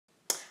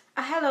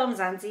Hello,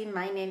 Mzansi.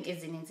 My name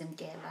is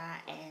Mzansi,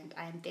 and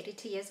I'm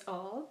 32 years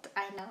old.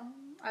 I know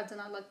I do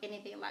not look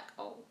anything like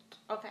old.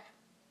 Okay,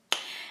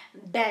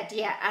 but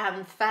yeah,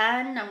 I'm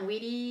fun. I'm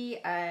witty.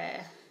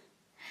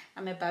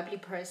 I'm a bubbly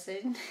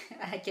person.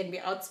 I can be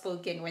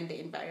outspoken when the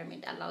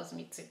environment allows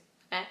me to.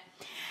 Okay?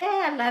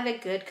 Yeah, I love a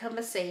good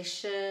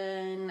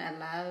conversation. I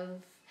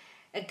love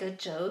a good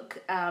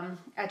joke.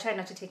 I try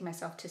not to take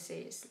myself too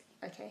seriously.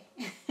 Okay,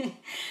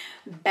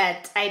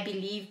 but I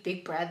believe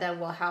Big Brother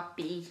will help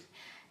me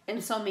in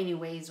so many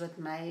ways with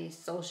my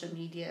social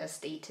media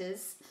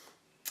status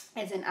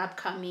as an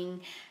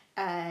upcoming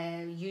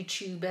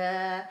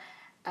YouTuber.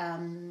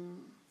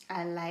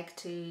 I like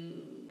to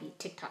be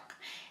TikTok,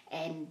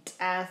 and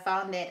I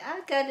found that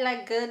I got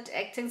like good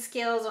acting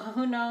skills, or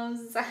who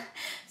knows.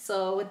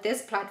 So with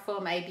this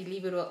platform, I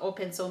believe it will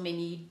open so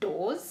many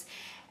doors.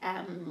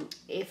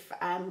 If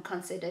I'm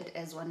considered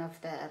as one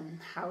of the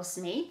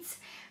housemates,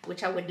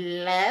 which I would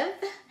love.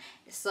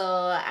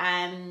 So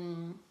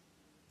I'm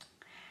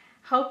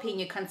hoping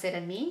you consider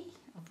me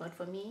or vote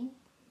for me,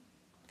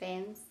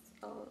 fans.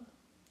 Or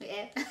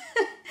yeah.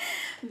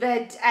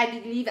 But I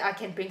believe I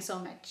can bring so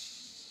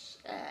much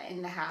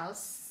in the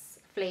house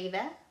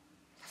flavor.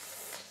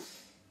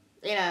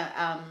 You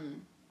know,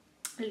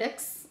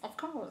 looks, of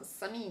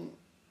course. I mean,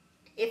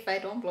 if I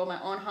don't blow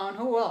my own horn,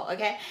 who will?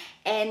 Okay,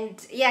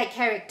 and yeah,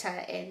 character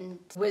and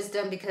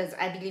wisdom, because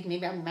I believe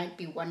maybe I might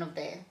be one of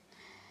the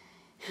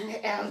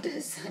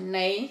elders,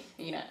 nay,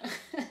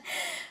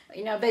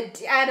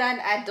 but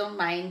I don't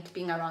mind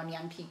being around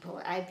young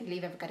people. I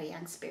believe I've got a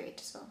young spirit,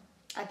 so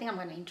I think I'm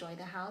gonna enjoy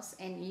the house,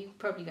 and you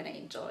probably gonna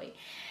enjoy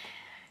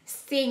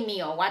seeing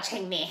me or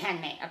watching me,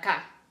 honey. Okay,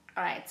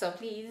 all right. So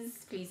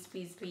please, please,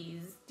 please,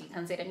 please, do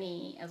consider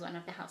me as one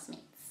of the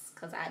housemates,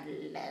 because I'd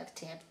love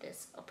to have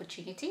this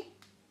opportunity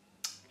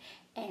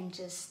and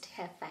just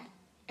have fun.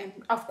 And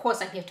of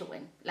course, I'm here to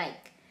win.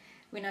 Like,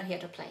 we're not here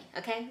to play.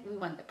 Okay, we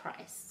want the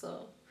prize,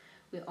 so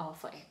we're all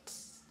for it.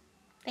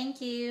 Thank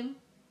you.